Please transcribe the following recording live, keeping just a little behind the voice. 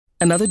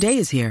Another day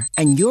is here,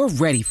 and you're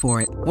ready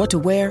for it. What to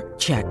wear?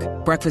 Check.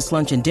 Breakfast,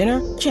 lunch, and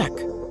dinner? Check.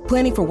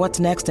 Planning for what's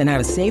next and how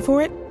to save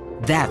for it?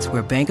 That's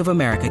where Bank of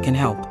America can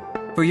help.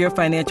 For your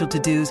financial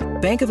to-dos,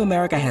 Bank of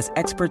America has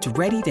experts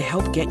ready to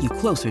help get you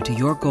closer to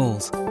your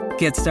goals.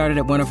 Get started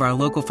at one of our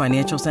local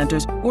financial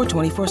centers or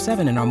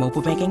 24/7 in our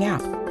mobile banking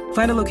app.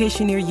 Find a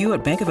location near you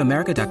at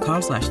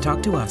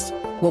bankofamerica.com/talktous.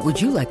 What would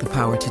you like the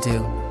power to do?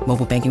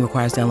 Mobile banking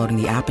requires downloading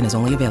the app and is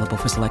only available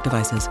for select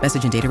devices.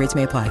 Message and data rates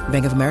may apply.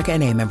 Bank of America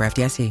NA, member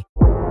FDIC.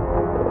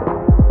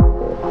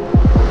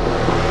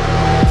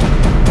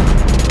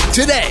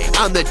 Today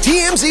on the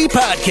TMZ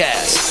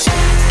Podcast.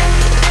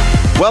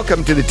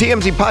 Welcome to the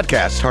TMZ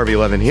Podcast. Harvey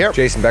Levin here.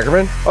 Jason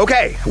Beckerman.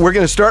 Okay, we're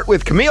going to start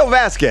with Camille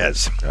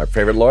Vasquez. Our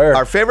favorite lawyer.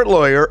 Our favorite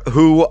lawyer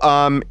who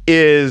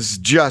is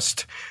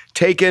just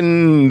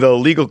taken the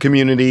legal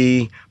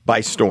community by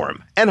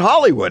storm. And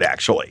Hollywood,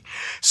 actually.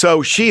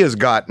 So she has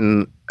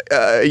gotten,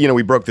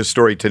 we broke this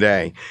story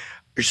today.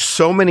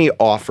 So many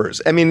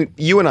offers. I mean,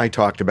 you and I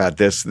talked about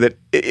this, that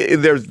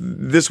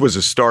this was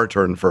a star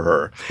turn for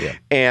her. Yeah.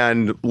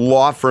 And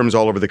law firms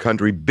all over the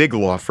country, big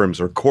law firms,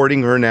 are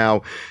courting her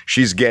now.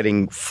 She's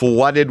getting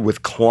flooded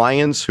with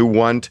clients who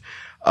want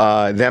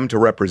them to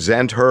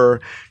represent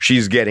her.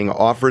 She's getting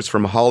offers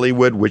from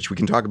Hollywood, which we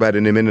can talk about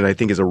in a minute, I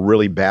think is a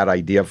really bad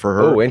idea for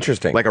her. Oh,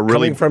 interesting.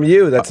 Coming from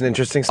you, that's an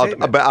interesting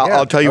statement.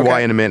 I'll tell you why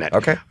in a minute.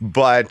 Okay.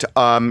 But,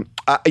 I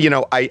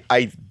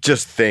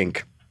just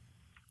think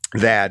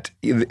that,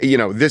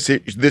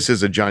 this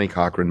is a Johnny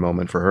Cochran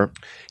moment for her.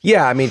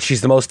 Yeah, I mean,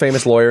 she's the most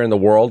famous lawyer in the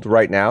world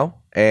right now,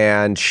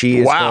 and she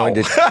is going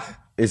to...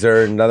 Is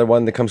there another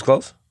one that comes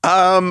close?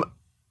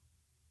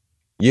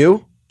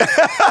 You?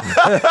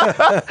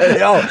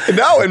 No,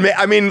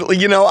 I mean,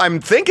 I'm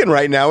thinking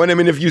right now, and I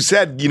mean, if you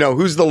said,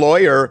 who's the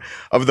lawyer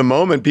of the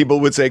moment, people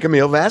would say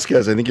Camille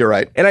Vasquez. I think you're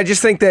right. And I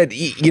just think that,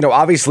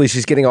 obviously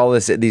she's getting all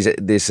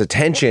this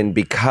attention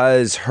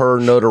because her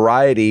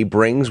notoriety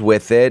brings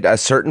with it a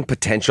certain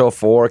potential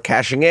for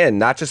cashing in,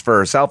 not just for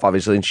herself,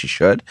 obviously, and she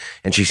should,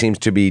 and she seems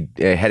to be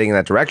heading in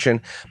that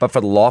direction, but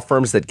for the law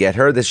firms that get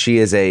her, that she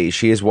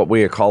is what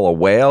we call a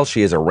whale.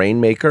 She is a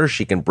rainmaker.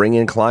 She can bring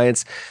in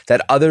clients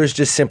that others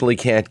just simply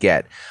can't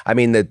get. I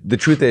mean, the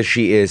truth is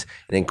she is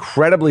an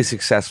incredibly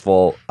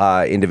successful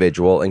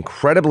individual,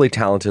 incredibly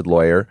talented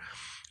lawyer.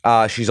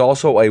 She's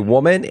also a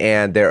woman,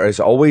 and there is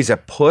always a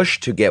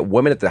push to get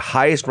women at the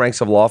highest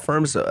ranks of law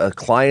firms.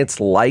 Clients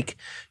like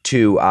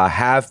to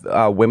have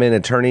women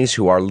attorneys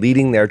who are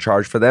leading their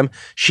charge for them.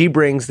 She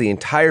brings the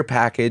entire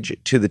package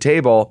to the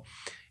table.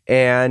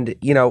 And,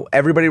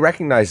 everybody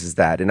recognizes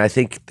that. And I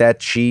think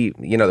that she,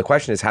 the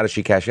question is, how does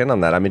she cash in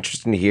on that? I'm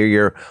interested to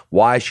hear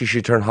why she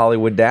should turn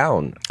Hollywood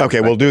down.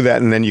 Okay, we'll do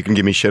that, and then you can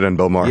give me shit on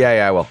Bill Maher.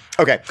 Yeah, I will.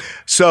 Okay,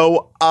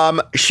 so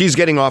she's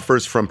getting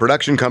offers from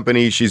production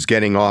companies. She's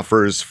getting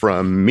offers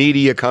from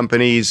media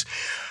companies.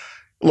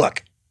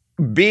 Look,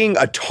 being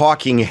a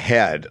talking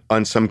head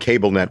on some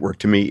cable network,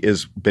 to me,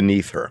 is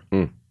beneath her.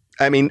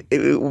 I mean,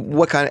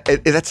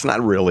 that's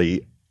not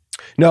really...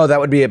 No, that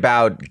would be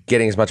about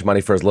getting as much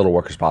money for as little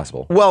work as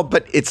possible. Well,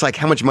 but it's like,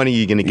 how much money are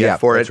you going to get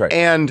for it? Right.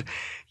 And,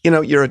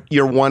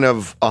 you're one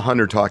of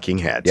 100 talking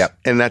heads. Yep.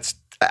 And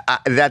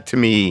that to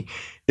me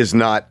is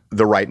not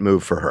the right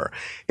move for her.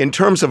 In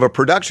terms of a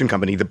production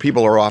company, the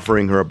people are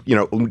offering her,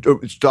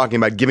 talking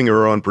about giving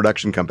her own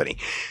production company.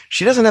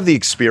 She doesn't have the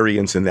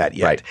experience in that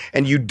yet. Right.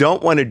 And you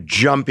don't want to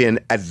jump in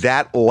at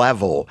that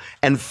level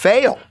and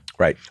fail.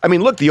 Right. I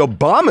mean, look, the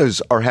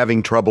Obamas are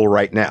having trouble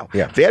right now.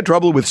 Yeah. They had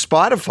trouble with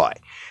Spotify.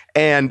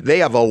 And they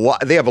have a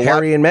lot.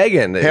 Harry and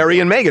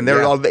Meghan.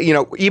 They're all,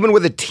 even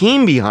with a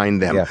team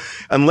behind them,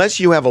 unless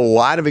you have a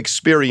lot of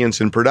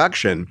experience in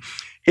production,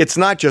 it's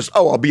not just,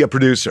 I'll be a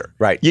producer.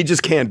 Right. You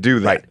just can't do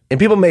that. Right. And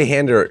people may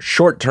hand her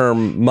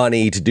short-term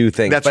money to do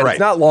things. That's but right.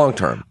 It's not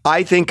long-term.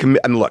 I think,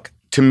 and look,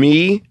 to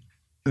me,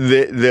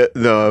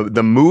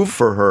 the move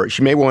for her,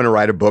 she may want to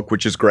write a book,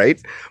 which is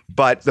great,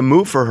 but the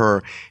move for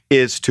her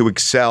is to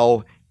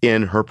excel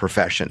in her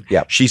profession.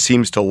 Yep. She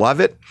seems to love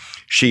it.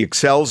 She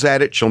excels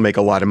at it. She'll make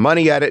a lot of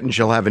money at it, and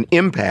she'll have an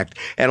impact.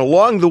 And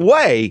along the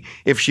way,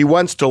 if she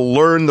wants to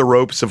learn the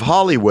ropes of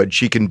Hollywood,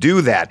 she can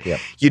do that. Yep.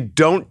 You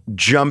don't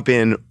jump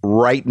in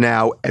right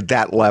now at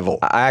that level.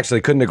 I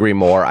actually couldn't agree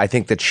more. I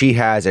think that she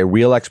has a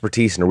real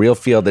expertise in a real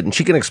field, and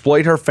she can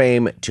exploit her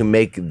fame to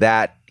make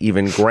that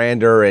even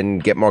grander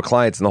and get more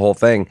clients and the whole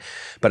thing.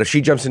 But if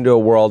she jumps into a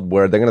world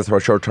where they're going to throw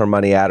short-term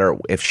money at her,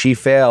 if she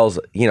fails,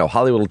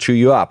 Hollywood will chew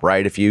you up,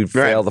 right? If you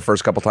fail the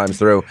first couple times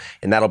through,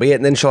 and that'll be it.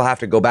 And then she'll have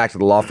to go back to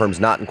the law firms,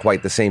 not in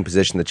quite the same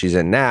position that she's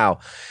in now.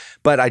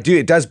 But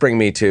it does bring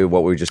me to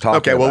what we were just talking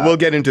about. Okay, well, we'll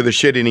get into the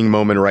shit-eating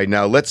moment right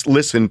now. Let's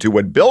listen to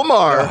what Bill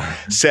Maher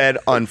said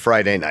on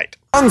Friday night.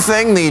 One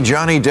thing the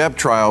Johnny Depp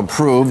trial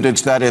proved,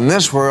 it's that in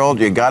this world,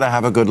 you got to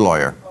have a good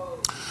lawyer.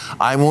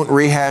 I won't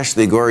rehash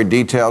the gory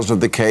details of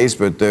the case,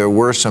 but there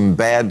were some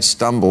bad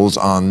stumbles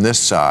on this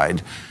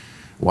side.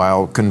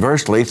 While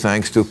conversely,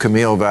 thanks to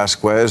Camille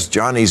Vasquez,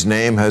 Johnny's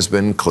name has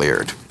been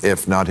cleared,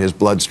 if not his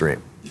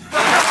bloodstream.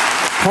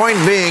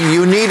 Point being,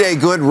 you need a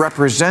good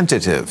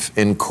representative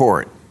in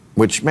court.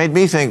 which made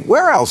me think,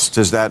 where else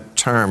does that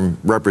term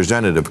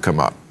representative come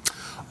up?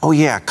 Oh,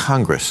 yeah,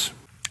 Congress.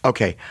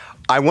 Okay.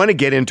 I want to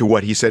get into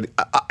what he said.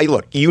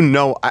 Look,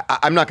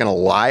 I'm not going to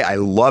lie. I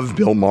love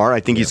Bill Maher. I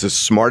think he's the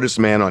smartest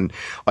man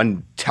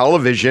on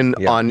television,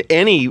 on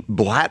any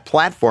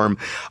platform.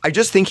 I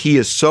just think he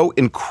is so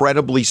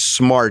incredibly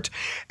smart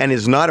and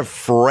is not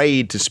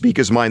afraid to speak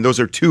his mind. Those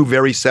are two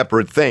very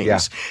separate things. Yeah.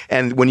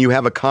 And when you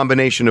have a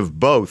combination of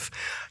both,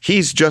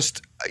 he's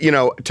just,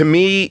 to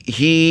me,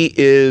 he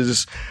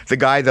is the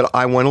guy that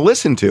I want to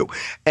listen to.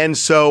 And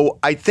so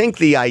I think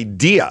the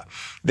idea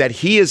that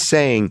he is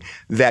saying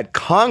that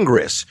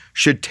Congress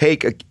should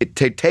take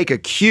a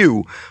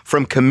cue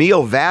from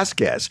Camille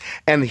Vasquez,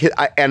 and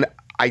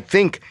I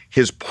think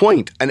his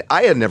point, and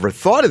I had never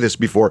thought of this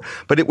before,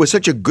 but it was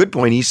such a good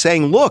point. He's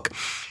saying, look,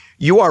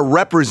 you are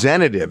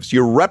representatives.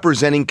 You're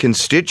representing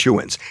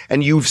constituents,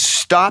 and you've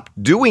stopped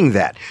doing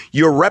that.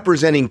 You're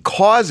representing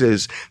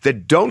causes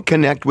that don't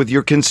connect with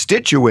your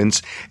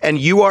constituents, and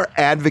you are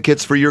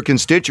advocates for your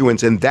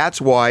constituents. And that's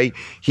why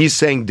he's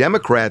saying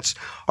Democrats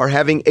are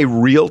having a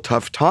real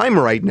tough time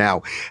right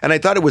now. And I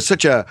thought it was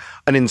such an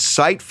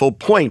insightful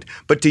point.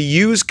 But to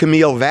use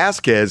Camille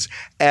Vasquez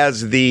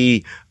as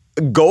the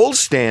gold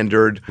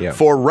standard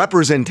for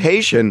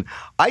representation,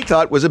 I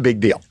thought was a big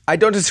deal. I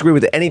don't disagree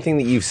with anything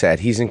that you've said.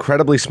 He's an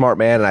incredibly smart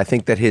man, and I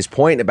think that his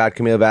point about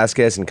Camille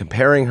Vasquez and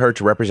comparing her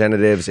to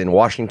representatives in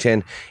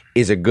Washington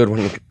is a good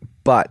one,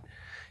 but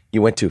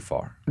you went too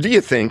far. Do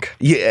you think?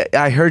 Yeah,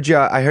 I heard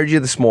you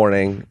this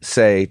morning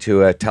say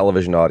to a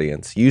television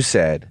audience, you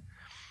said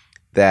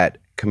that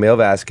Camille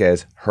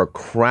Vasquez, her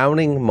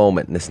crowning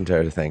moment in this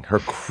entire thing, her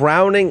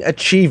crowning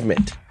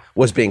achievement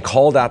was being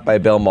called out by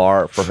Bill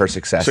Maher for her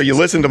success. So you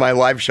listened to my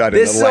live shot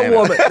in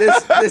Atlanta.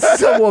 This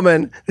is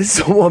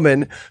a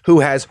woman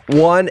who has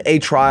won a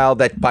trial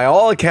that, by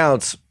all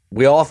accounts,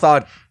 we all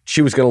thought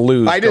she was going to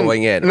lose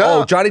going in.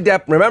 No. Oh, Johnny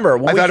Depp, remember?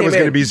 I thought it was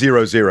going to be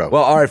 0-0.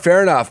 Well, all right,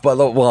 fair enough. But,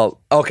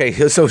 okay,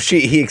 so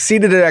he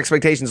exceeded her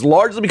expectations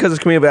largely because of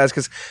Camille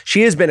Vasquez.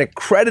 She has been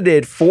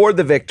accredited for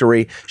the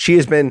victory. She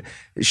has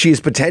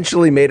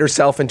potentially made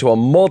herself into a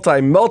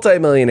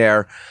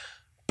multi-millionaire.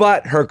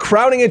 But her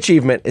crowning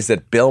achievement is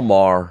that Bill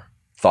Maher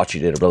thought she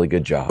did a really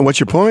good job. What's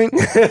your point?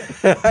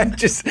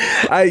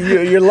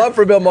 Your love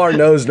for Bill Maher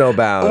knows no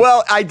bounds.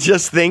 Well, I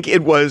just think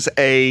it was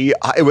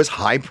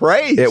high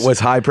praise. It was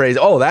high praise.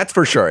 Oh, that's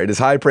for sure. It is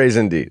high praise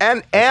indeed.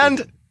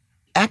 And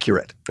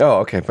accurate. Oh,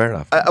 okay, fair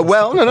enough.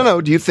 Well,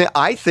 no. Do you think?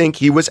 I think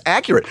he was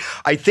accurate.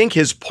 I think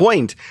his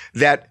point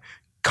that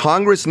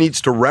Congress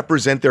needs to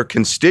represent their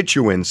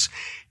constituents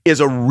is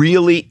a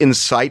really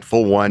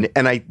insightful one,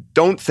 and I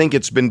don't think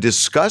it's been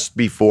discussed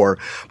before.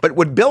 But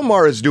what Bill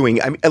Maher is doing,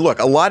 I mean, look,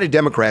 a lot of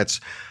Democrats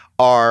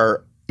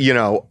are,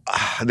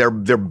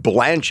 they're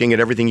blanching at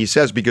everything he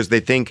says because they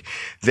think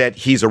that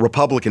he's a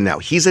Republican now.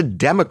 He's a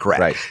Democrat.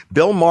 Right.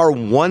 Bill Maher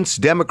wants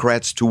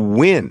Democrats to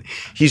win.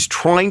 He's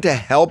trying to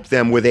help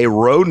them with a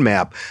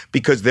roadmap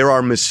because there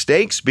are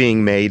mistakes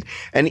being made.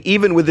 And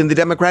even within the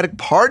Democratic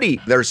Party,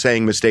 they're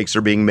saying mistakes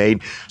are being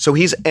made. So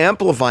he's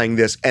amplifying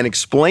this and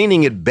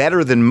explaining it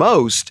better than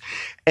most.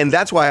 And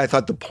that's why I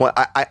thought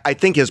I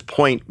think his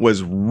point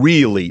was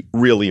really,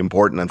 really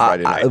important on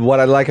Friday night. What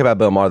I like about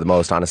Bill Maher the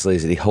most, honestly,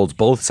 is that he holds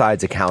both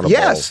sides accountable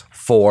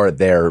for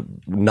their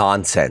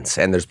nonsense.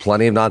 And there's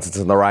plenty of nonsense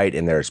on the right,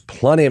 and there's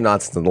plenty of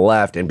nonsense on the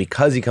left. And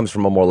because he comes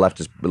from a more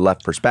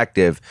left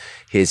perspective,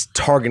 his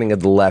targeting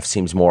of the left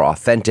seems more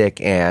authentic,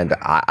 and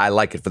I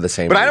like it for the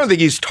same reason. I don't think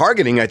he's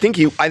targeting. I think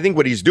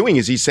what he's doing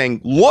is he's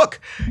saying,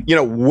 look,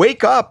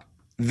 wake up.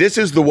 This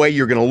is the way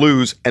you're going to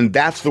lose, and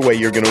that's the way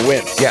you're going to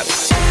win.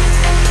 Yes.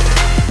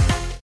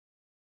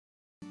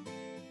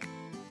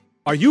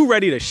 Are you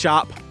ready to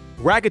shop?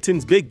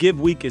 Rakuten's Big Give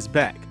Week is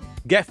back.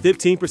 Get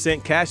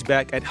 15% cash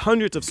back at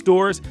hundreds of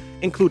stores,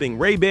 including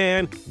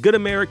Ray-Ban, Good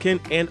American,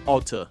 and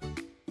Ulta.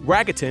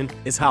 Rakuten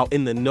is how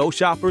in-the-know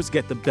shoppers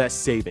get the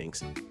best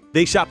savings.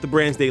 They shop the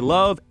brands they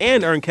love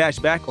and earn cash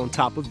back on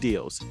top of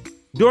deals.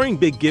 During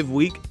Big Give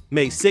Week,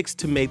 May 6th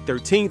to May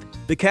 13th,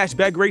 the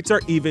cashback rates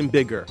are even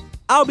bigger.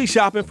 I'll be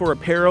shopping for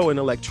apparel and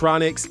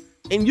electronics,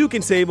 and you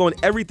can save on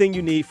everything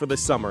you need for the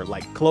summer,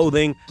 like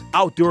clothing,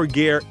 outdoor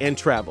gear, and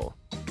travel.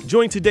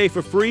 Join today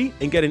for free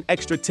and get an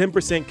extra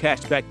 10%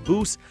 cashback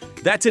boost.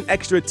 That's an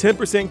extra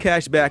 10%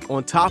 cashback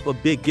on top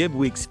of Big Give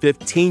Week's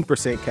 15%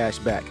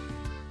 cashback.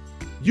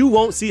 You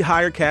won't see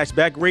higher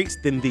cashback rates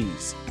than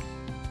these.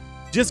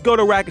 Just go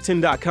to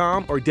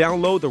Rakuten.com or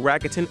download the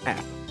Rakuten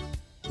app.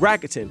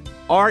 Rakuten,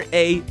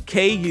 Rakuten.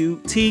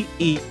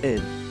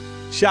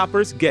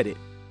 Shoppers get it.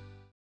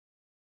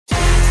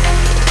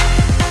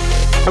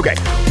 Okay,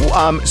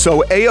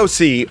 so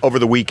AOC over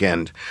the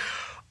weekend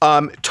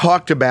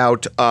talked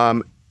about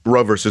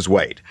Roe versus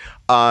Wade,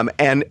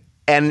 and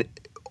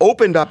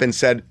opened up and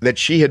said that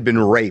she had been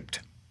raped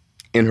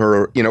in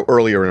her,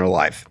 earlier in her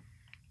life.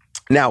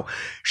 Now,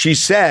 she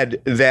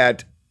said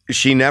that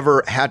she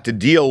never had to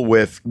deal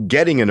with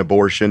getting an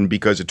abortion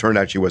because it turned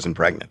out she wasn't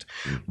pregnant.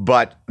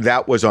 But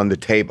that was on the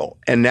table.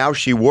 And now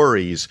she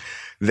worries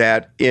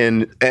that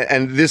and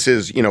this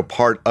is,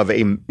 part of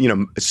a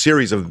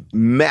series of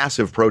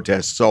massive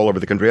protests all over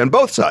the country on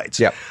both sides.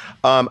 Yeah.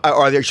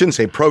 Or I shouldn't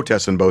say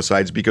protests on both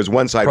sides because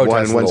one side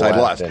won and one side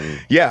lost.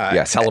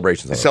 Yeah,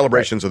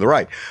 celebrations of the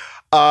right.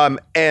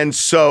 And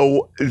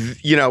so,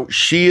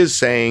 she is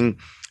saying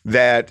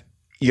that,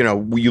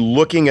 you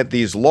looking at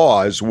these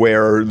laws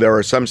where there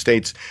are some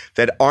states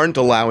that aren't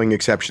allowing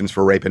exceptions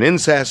for rape and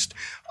incest,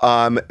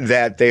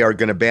 that they are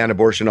going to ban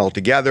abortion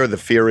altogether. The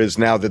fear is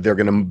now that they're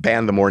going to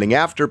ban the morning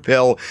after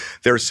pill.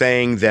 They're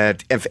saying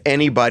that if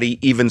anybody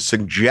even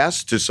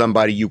suggests to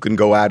somebody you can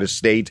go out of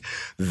state,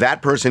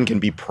 that person can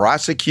be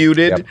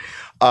prosecuted.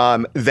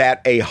 Yep.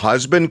 That a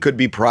husband could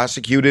be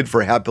prosecuted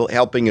for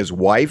helping his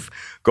wife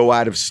go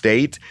out of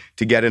state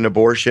to get an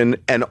abortion,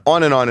 and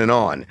on and on and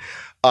on.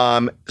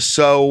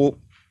 So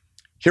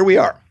here we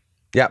are.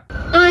 Yep.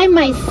 I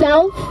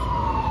myself,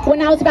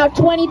 when I was about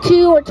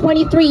 22 or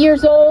 23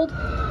 years old,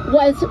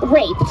 was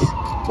raped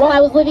while I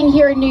was living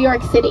here in New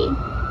York City.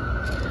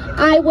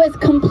 I was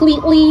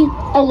completely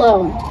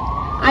alone.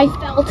 I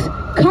felt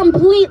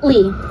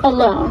completely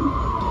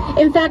alone.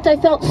 In fact, I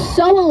felt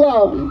so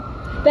alone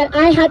that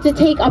I had to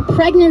take a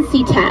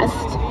pregnancy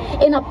test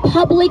in a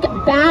public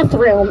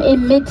bathroom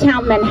in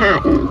Midtown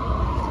Manhattan.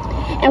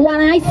 And when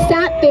I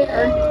sat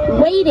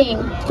there waiting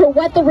for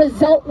what the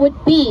result would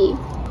be,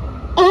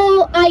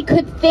 all I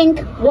could think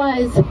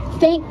was,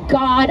 thank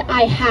God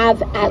I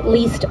have at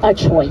least a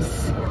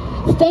choice.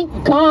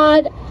 Thank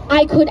God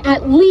I could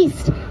at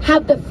least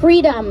have the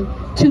freedom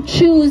to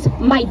choose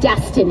my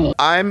destiny.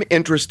 I'm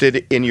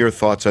interested in your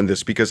thoughts on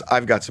this because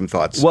I've got some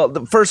thoughts. Well,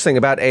 the first thing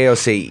about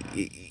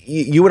AOC,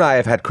 you and I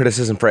have had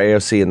criticism for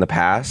AOC in the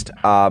past,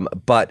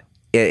 but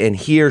in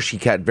here she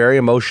got very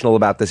emotional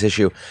about this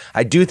issue.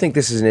 I do think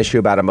this is an issue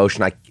about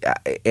emotion.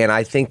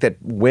 I think that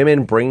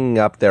women bringing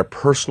up their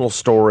personal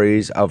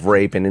stories of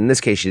rape, and in this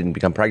case she didn't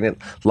become pregnant,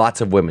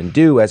 lots of women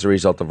do as a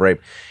result of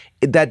rape,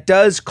 that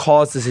does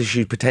cause this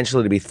issue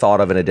potentially to be thought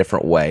of in a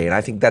different way. And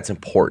I think that's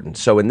important.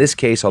 So in this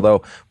case,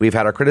 although we've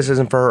had our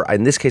criticism for her,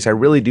 in this case, I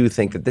really do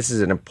think that this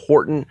is an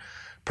important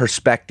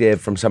perspective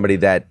from somebody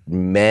that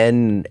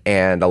men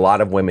and a lot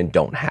of women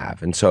don't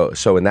have. And so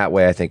in that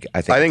way, I think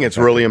it's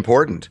really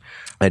important.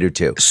 I do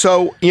too.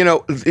 So,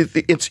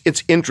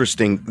 it's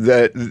interesting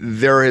that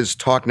there is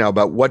talk now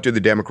about what do the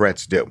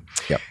Democrats do?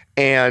 Yep.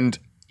 And,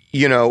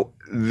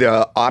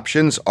 the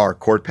options are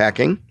court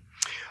packing,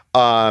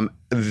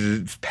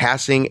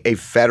 passing a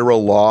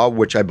federal law,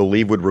 which I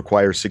believe would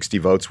require 60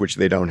 votes, which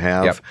they don't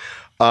have. Yep.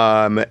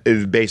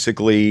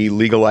 Basically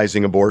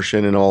legalizing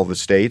abortion in all the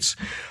states,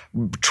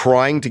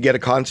 trying to get a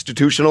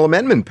constitutional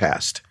amendment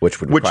passed. Which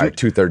would require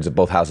 2/3 of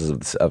both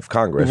houses of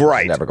Congress.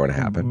 Right. Which is never going to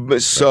happen.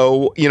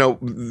 So,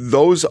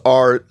 those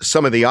are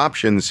some of the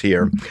options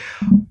here.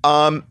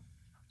 The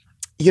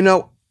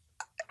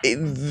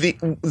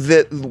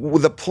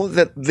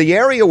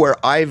area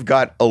where I've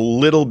got a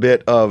little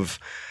bit of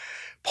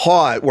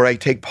pause, where I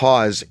take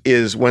pause,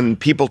 is when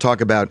people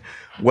talk about,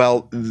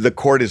 well, the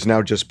court is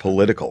now just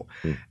political.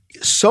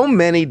 So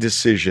many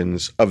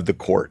decisions of the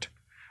court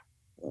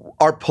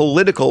are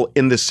political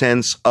in the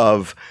sense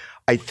of,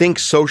 I think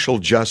social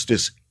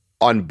justice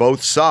on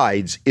both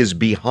sides is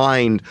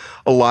behind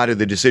a lot of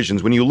the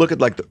decisions. When you look at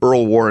like the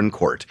Earl Warren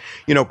Court,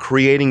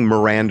 creating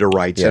Miranda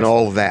rights and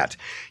all of that,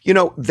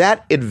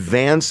 that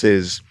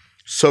advances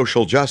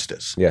social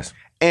justice. Yes.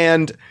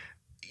 And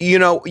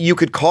you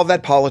could call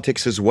that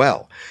politics as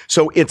well.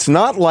 So it's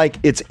not like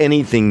it's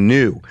anything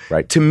new.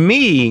 Right. To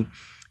me,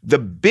 the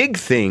big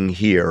thing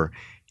here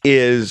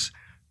is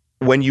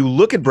when you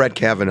look at Brett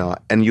Kavanaugh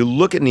and you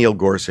look at Neil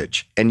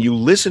Gorsuch and you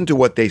listen to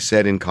what they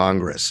said in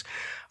Congress,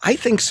 I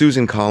think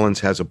Susan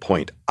Collins has a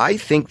point. I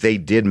think they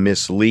did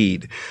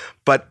mislead.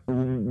 But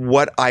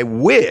what I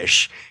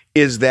wish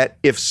is that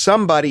if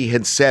somebody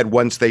had said,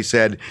 once they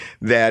said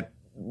that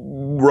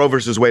Roe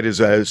versus Wade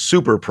is a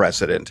super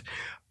precedent,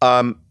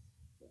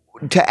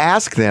 to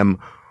ask them,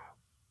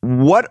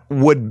 what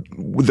would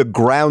the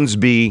grounds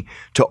be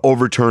to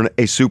overturn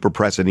a super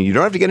precedent? You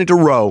don't have to get into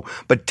Roe,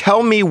 but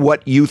tell me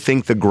what you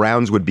think the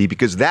grounds would be,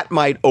 because that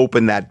might have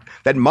opened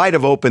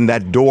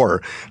that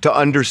door to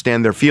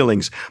understand their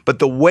feelings. But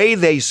the way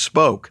they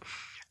spoke,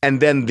 and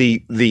then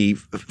the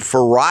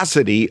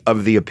ferocity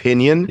of the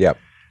opinion. Yep.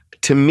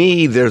 To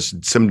me,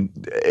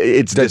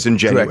 it's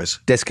disingenuous.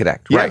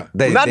 Disconnect, Yeah.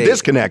 right.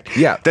 Disconnect.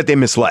 Yeah. That they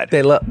misled.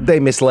 They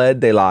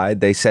misled, they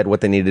lied, they said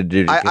what they needed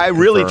to do. I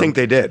really think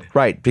they did.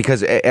 Right,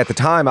 because at the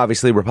time,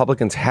 obviously,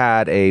 Republicans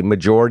had a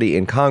majority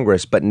in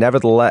Congress, but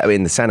nevertheless,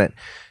 in the Senate,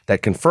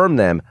 that confirmed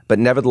them. But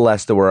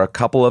nevertheless, there were a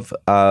couple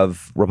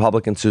of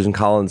Republicans, Susan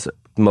Collins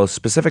most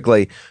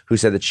specifically, who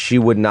said that she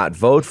would not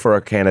vote for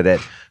a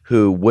candidate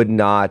who would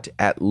not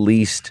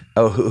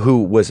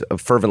who was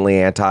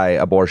fervently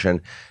anti-abortion.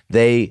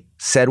 They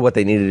said what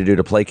they needed to do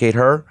to placate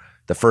her.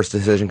 The first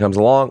decision comes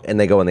along and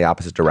they go in the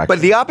opposite direction. But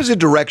the opposite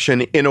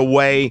direction in a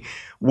way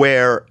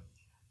where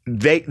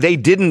They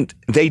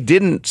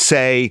didn't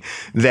say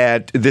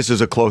that this is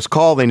a close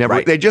call.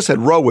 They just said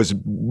Roe was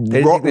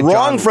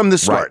wrong from the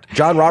start. Right.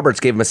 John Roberts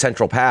gave him a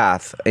central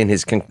path in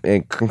his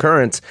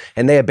concurrence,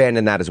 and they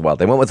abandoned that as well.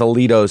 They went with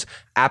Alito's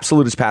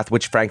absolutist path,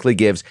 which frankly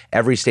gives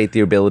every state the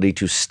ability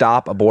to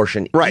stop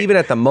abortion, even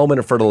at the moment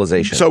of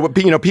fertilization. So,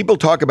 people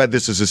talk about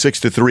this as a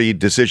 6-3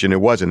 decision.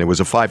 It wasn't. It was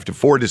a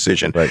 5-4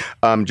 decision.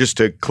 Right. Just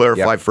to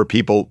clarify for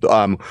people,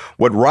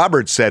 what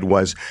Roberts said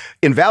was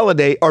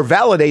validate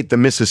the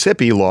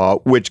Mississippi law,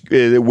 which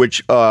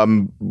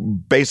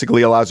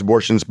basically allows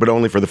abortions, but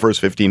only for the first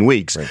 15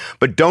 weeks. Right.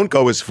 But don't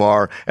go as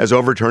far as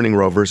overturning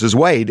Roe versus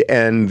Wade.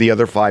 And the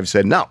other 5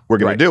 said, no, we're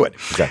going to do it.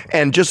 Exactly.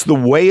 And just the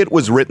way it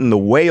was written, the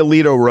way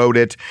Alito wrote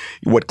it,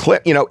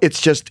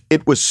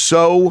 it was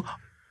so,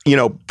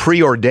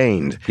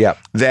 preordained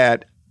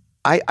that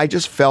I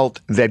just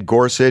felt that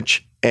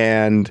Gorsuch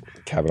and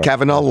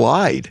Kavanaugh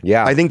lied.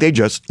 Yeah. I think they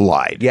just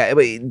lied. Yeah.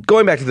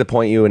 Going back to the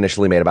point you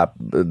initially made about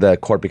the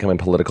court becoming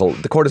political,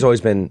 the court has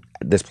always been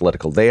this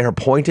political. They are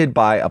appointed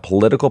by a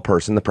political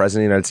person, the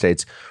President of the United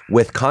States,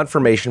 with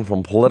confirmation from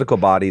a political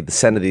body, the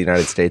Senate of the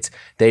United States.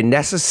 They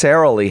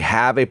necessarily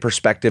have a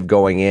perspective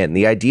going in.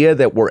 The idea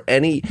that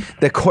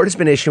the court has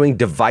been issuing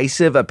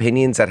divisive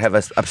opinions that have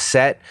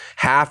upset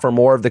half or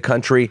more of the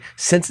country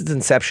since its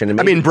inception.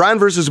 Brown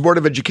versus Board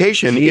of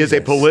Education is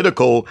a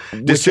political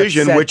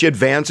decision which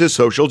advances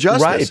social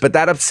justice. Right, but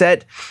that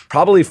upset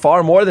probably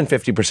far more than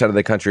 50% of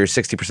the country or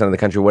 60% of the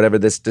country, whatever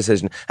this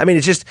decision.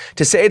 It's just,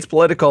 to say it's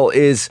political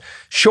is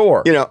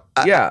sure.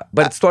 But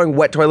it's throwing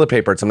wet toilet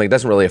paper at something that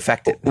doesn't really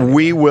affect it.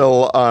 We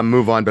will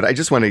move on, but I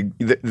just want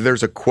to,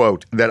 there's a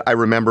quote that I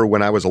remember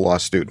when I was a law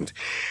student.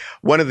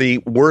 One of the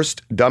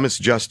worst,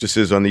 dumbest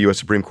justices on the U.S.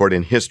 Supreme Court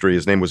in history,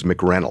 his name was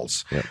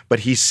McReynolds. Yep. But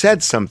he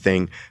said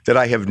something that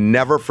I have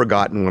never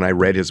forgotten when I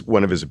read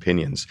one of his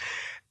opinions.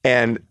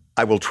 And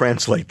I will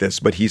translate this,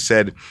 but he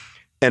said,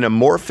 an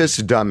amorphous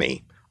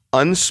dummy,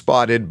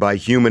 unspotted by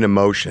human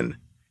emotion,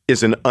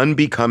 is an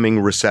unbecoming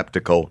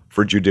receptacle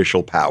for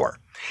judicial power.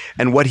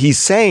 And what he's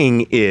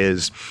saying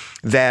is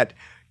that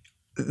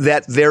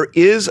there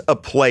is a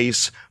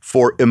place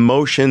for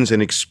emotions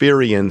and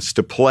experience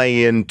to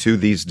play into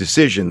these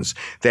decisions,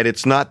 that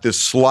it's not this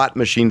slot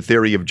machine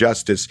theory of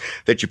justice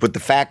that you put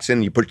the facts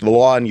in, you put the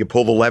law in, you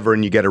pull the lever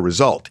and you get a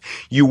result.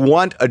 You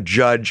want a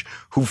judge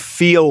who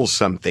feels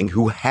something,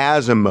 who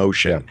has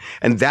emotion. Yeah.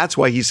 And that's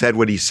why he said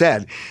what he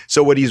said.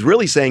 So what he's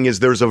really saying is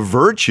there's a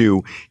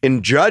virtue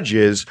in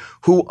judges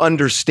who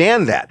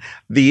understand that.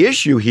 The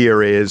issue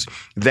here is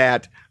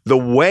that the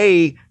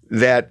way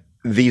that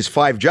these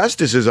 5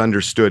 justices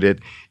understood it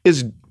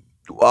is,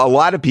 a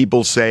lot of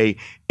people say,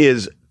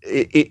 is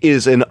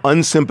an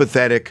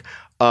unsympathetic,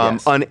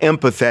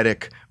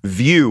 unempathetic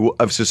view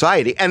of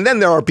society. And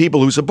then there are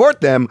people who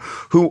support them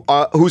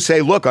who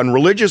say, look, on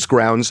religious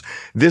grounds,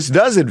 this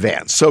does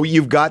advance. So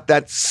you've got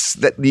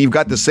you've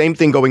got the same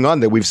thing going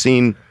on that we've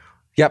seen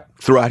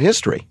throughout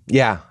history.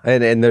 Yeah.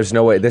 And there's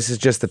no way. This is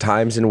just the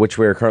times in which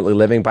we're currently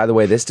living. By the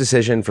way, this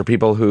decision, for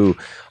people who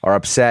are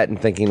upset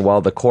and thinking,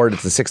 well, the court,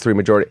 it's a 6-3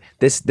 majority.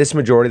 This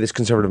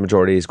conservative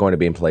majority is going to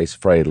be in place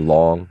for a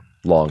long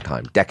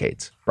time,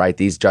 decades, right?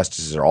 These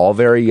justices are all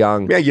very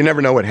young. Yeah, you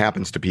never know what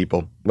happens to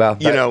people. Well,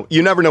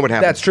 you never know what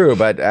happens. That's true.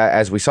 But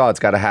as we saw,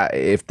 it's got to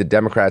if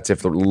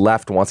the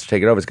left wants to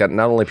take it over, it's got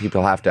not only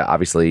people have to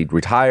obviously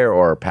retire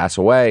or pass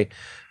away,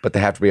 but they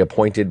have to be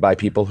appointed by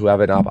people who have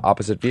an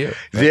opposite view.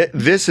 Right?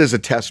 This is a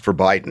test for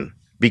Biden,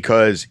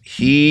 because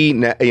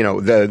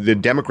the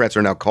Democrats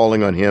are now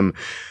calling on him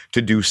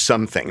to do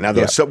something. Now,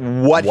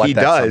 what he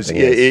does,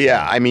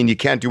 you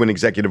can't do an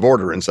executive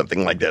order in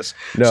something like this.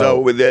 No.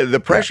 So the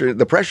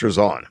pressure's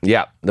on.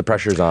 Yeah, the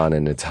pressure's on,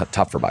 and it's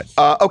tough for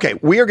Biden. Okay,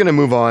 we are going to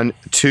move on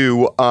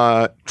to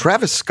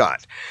Travis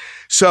Scott.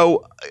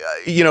 So,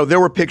 there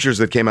were pictures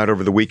that came out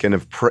over the weekend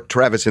of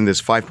Travis in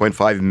this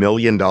 $5.5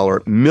 million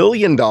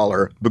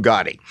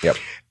Bugatti. Yep.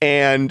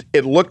 And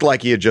it looked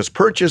like he had just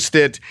purchased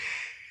it.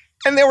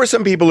 And there were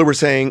some people who were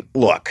saying,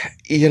 look,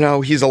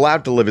 he's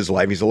allowed to live his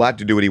life. He's allowed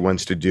to do what he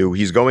wants to do.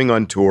 He's going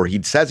on tour.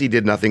 He says he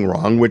did nothing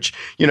wrong, which,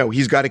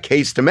 he's got a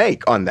case to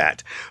make on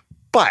that.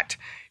 But,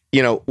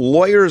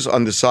 lawyers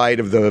on the side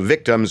of the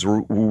victims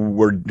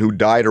who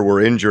died or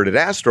were injured at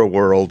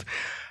Astroworld,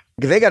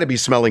 they got to be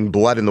smelling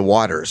blood in the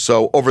water.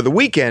 So over the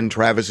weekend,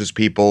 Travis's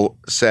people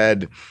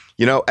said,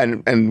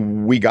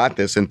 and we got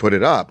this and put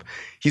it up.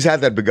 He's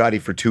had that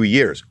Bugatti for 2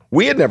 years.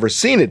 We had never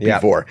seen it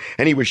before,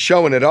 and he was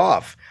showing it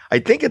off. I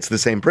think it's the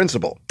same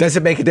principle. Does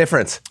it make a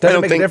difference? Does it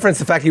make a difference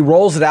the fact he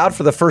rolls it out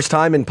for the first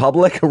time in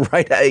public,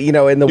 right?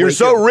 In the You're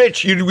so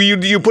rich.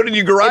 You put it in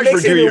your garage for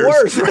 2 years.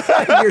 Worse,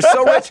 right? You're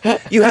so rich.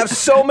 You have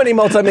so many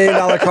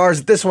multi-million-dollar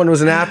cars. This one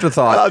was an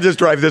afterthought. I'll just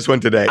drive this one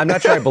today. I'm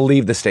not sure I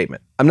believe the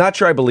statement.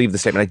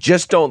 I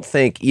just don't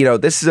think,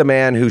 this is a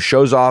man who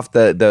shows off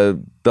the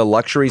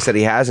luxuries that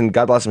he has, and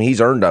God bless him, he's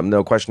earned them,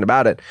 no question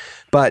about it.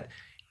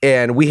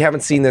 And we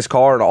haven't seen this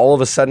car, and all of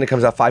a sudden it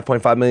comes out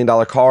 $5.5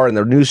 million car, and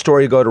the news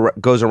story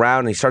goes around,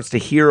 and he starts to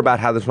hear about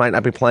how this might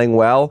not be playing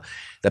well.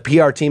 The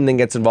PR team then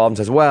gets involved and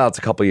says, well, it's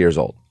a couple years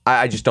old.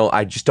 I just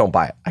don't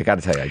buy it. I got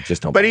to tell you, I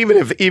just don't. But buy even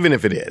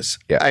if it is,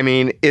 Yeah. I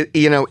mean,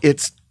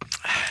 it's.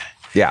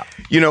 Yeah.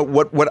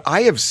 What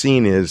I have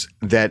seen is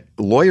that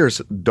lawyers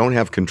don't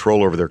have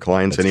control over their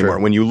clients anymore.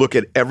 true. When you look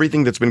at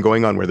everything that's been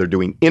going on, where they're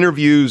doing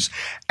interviews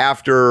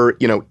after,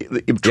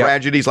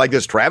 tragedies like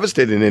this, Travis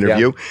did an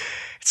interview.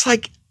 It's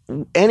like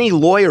any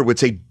lawyer would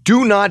say,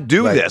 do not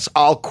do this.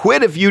 I'll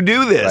quit if you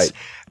do this. Right.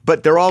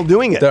 But they're all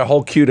doing it. Their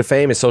whole cue to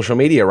fame is social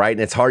media, right?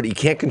 And it's hard. You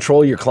can't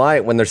control your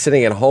client when they're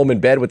sitting at home in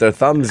bed with their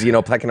thumbs,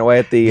 pecking away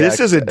at the. This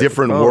is a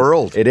different phone.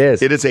 world. It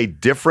is. It is a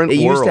different world.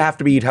 It used to have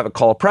to be you'd have to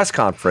call a press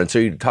conference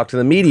or you'd talk to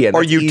the media. And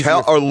or that's you easier.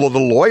 tell, or the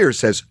lawyer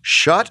says,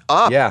 shut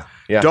up. Yeah.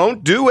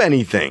 Don't do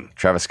anything.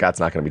 Travis Scott's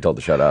not going to be told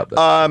to shut up.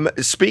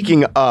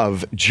 Speaking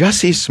of,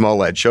 Jussie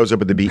Smollett shows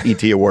up at the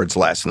BET Awards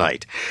last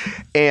night,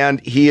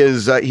 and he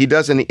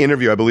does an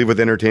interview, I believe, with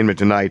Entertainment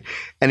Tonight,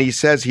 and he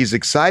says he's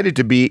excited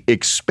to be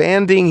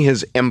expanding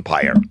his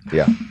empire.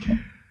 Yeah.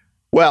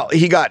 Well,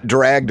 he got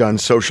dragged on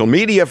social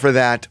media for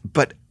that,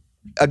 but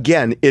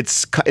again, it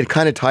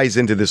kind of ties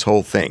into this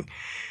whole thing.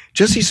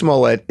 Jussie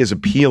Smollett is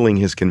appealing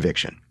his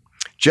conviction.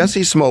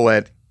 Jussie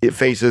Smollett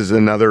faces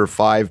another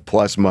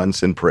 5+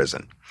 months in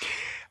prison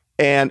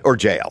or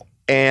jail.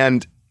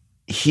 And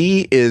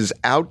he is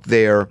out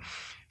there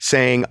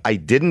saying, I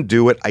didn't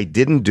do it. I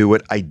didn't do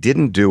it. I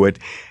didn't do it.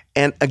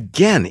 And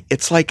again,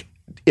 it's like,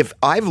 if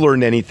I've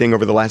learned anything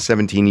over the last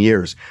 17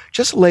 years,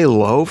 just lay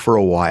low for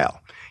a while.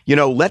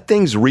 Let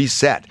things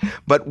reset.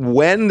 But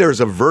when there's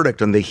a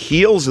verdict, on the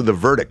heels of the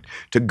verdict,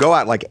 to go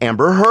out like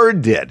Amber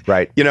Heard did,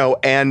 right?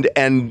 And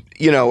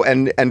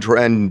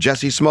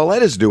Jussie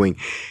Smollett is doing,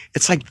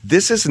 it's like,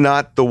 this is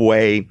not the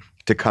way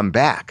to come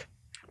back.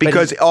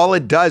 Because all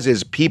it does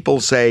is people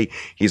say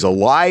he's a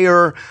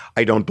liar.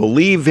 I don't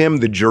believe him.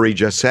 The jury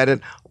just said it.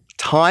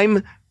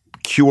 Time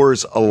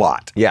cures a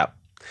lot. Yeah.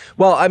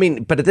 Well, I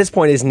mean, but at this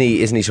point, isn't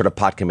he sort of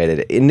pot committed?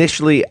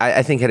 Initially,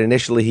 I think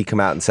he come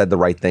out and said the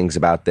right things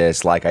about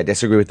this. Like, I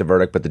disagree with the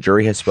verdict, but the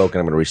jury has spoken.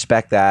 I'm going to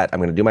respect that. I'm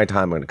going to do my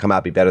time. I'm going to come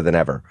out, be better than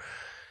ever.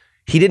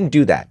 He didn't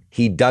do that.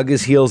 He dug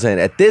his heels in.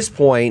 At this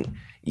point,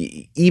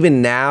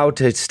 even now,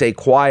 to stay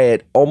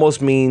quiet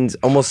almost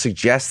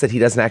suggests that he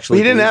doesn't actually.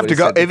 He didn't have to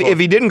go. If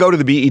he didn't go to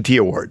the BET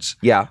Awards,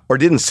 or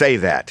didn't say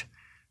that,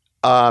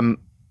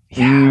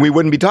 we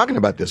wouldn't be talking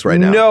about this right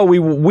now. No, we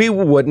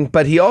wouldn't.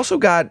 But he also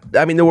got.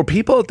 I mean, there were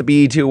people at the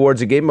BET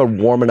Awards who gave him a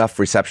warm enough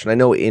reception. I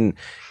know in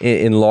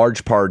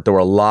large part there were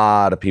a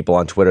lot of people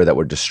on Twitter that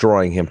were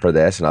destroying him for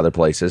this and other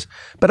places.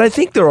 But I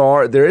think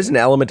there is an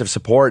element of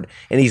support,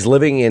 and he's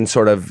living in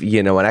sort of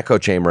an echo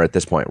chamber at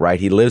this point, right?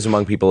 He lives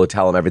among people who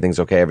tell him everything's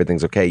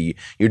okay,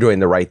 you're doing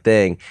the right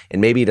thing, and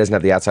maybe he doesn't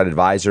have the outside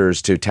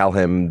advisors to tell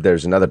him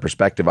there's another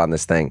perspective on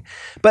this thing.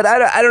 But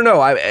I don't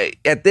know.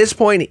 At this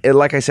point,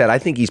 like I said, I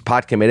think he's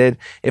pot committed.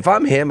 If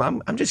I'm him,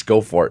 I'm just go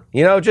for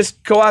it.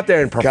 Just go out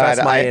there and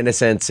profess my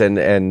innocence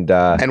and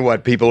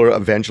what, people are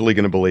eventually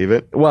going to believe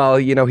it? Well,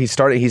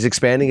 he's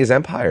expanding his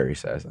empire, he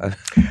says.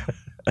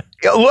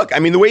 Look, I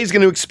mean, the way he's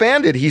going to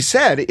expand it, he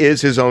said,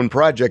 is his own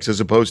projects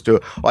as opposed to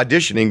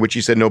auditioning, which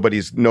he said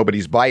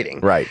nobody's biting.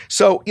 Right.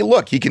 So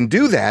look, he can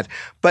do that,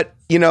 but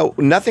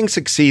nothing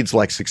succeeds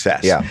like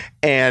success. Yeah.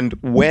 And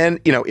when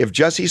if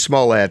Jussie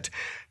Smollett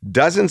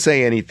doesn't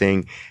say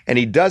anything, and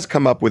he does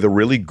come up with a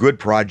really good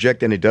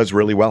project and it does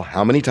really well.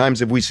 How many times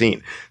have we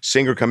seen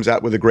singer comes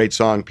out with a great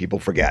song, people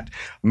forget.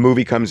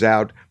 Movie comes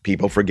out,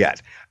 people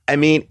forget. I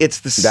mean,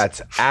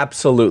 that's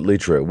absolutely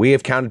true. We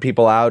have counted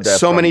people out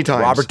so many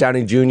times. Robert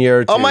Downey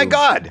Jr. to oh my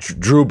God,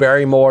 Drew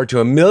Barrymore,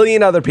 to a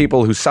million other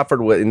people who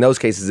suffered with, in those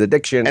cases,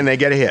 addiction, and they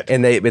get a hit,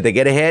 and they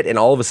get a hit, and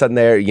all of a sudden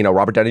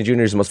Robert Downey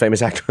Jr. is the most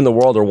famous actor in the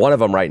world, or one of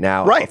them right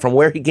now. Right, from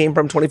where he came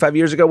from 25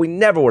 years ago, we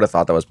never would have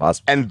thought that was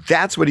possible. And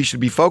that's what he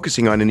should be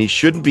focusing on, and he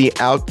shouldn't be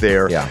out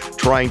there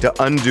trying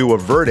to undo a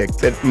verdict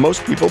that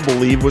most people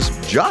believe was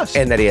just,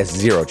 and that he has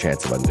zero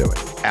chance of undoing.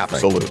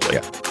 Absolutely.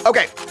 Right. Yeah.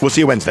 Okay, we'll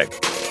see you Wednesday.